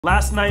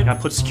Last night, I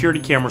put security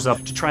cameras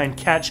up to try and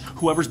catch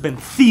whoever's been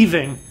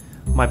thieving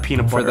my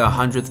peanut butter. For the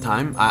 100th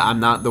time? I'm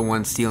not the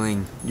one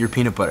stealing your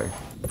peanut butter.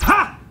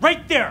 Ha!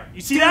 Right there! You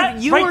see that?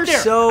 You right were there.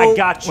 so... I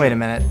got you. Wait a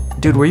minute.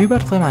 Dude, were you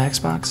about to play my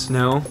Xbox?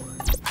 No.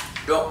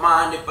 Don't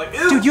mind if I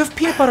do. Dude, you have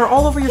peanut butter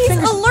all over your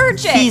fingers. He's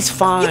allergic. He's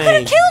fine. You could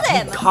have killed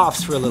him. He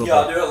coughs for a little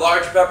Y'all bit. do a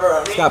large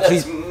pepperoni. Scott,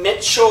 That's please.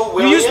 Mitchell You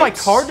Williams. used my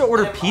card to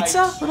order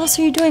pizza? What else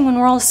are you doing when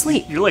we're all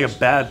asleep? You're like a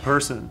bad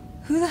person.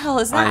 Who the hell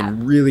is that?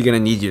 I'm really gonna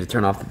need you to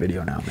turn off the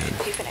video now, man.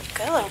 You've been a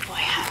good little boy,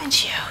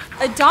 haven't you?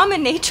 A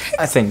dominatrix?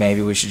 I think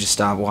maybe we should just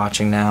stop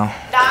watching now.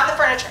 Not on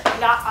the furniture.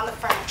 Not on the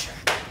furniture.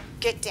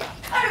 Get down.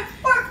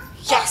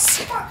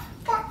 Yes.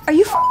 Are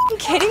you f***ing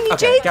kidding me,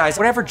 Okay, Jake? guys,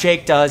 whatever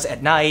Jake does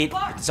at night,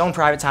 with his own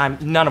private time,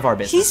 none of our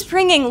business. He's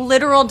bringing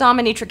literal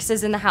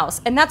dominatrixes in the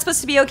house, and that's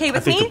supposed to be okay I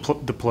with think me?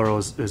 the plural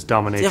is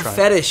dominatrix. It's a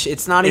fetish.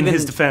 It's not In even...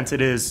 his defense,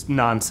 it is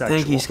non-sexual.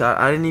 Thank you, Scott.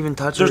 I didn't even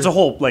touch her. There's a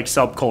whole like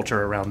subculture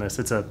around this.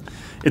 It's a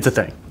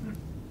thing.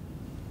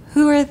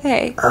 Who are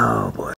they? Oh, boy.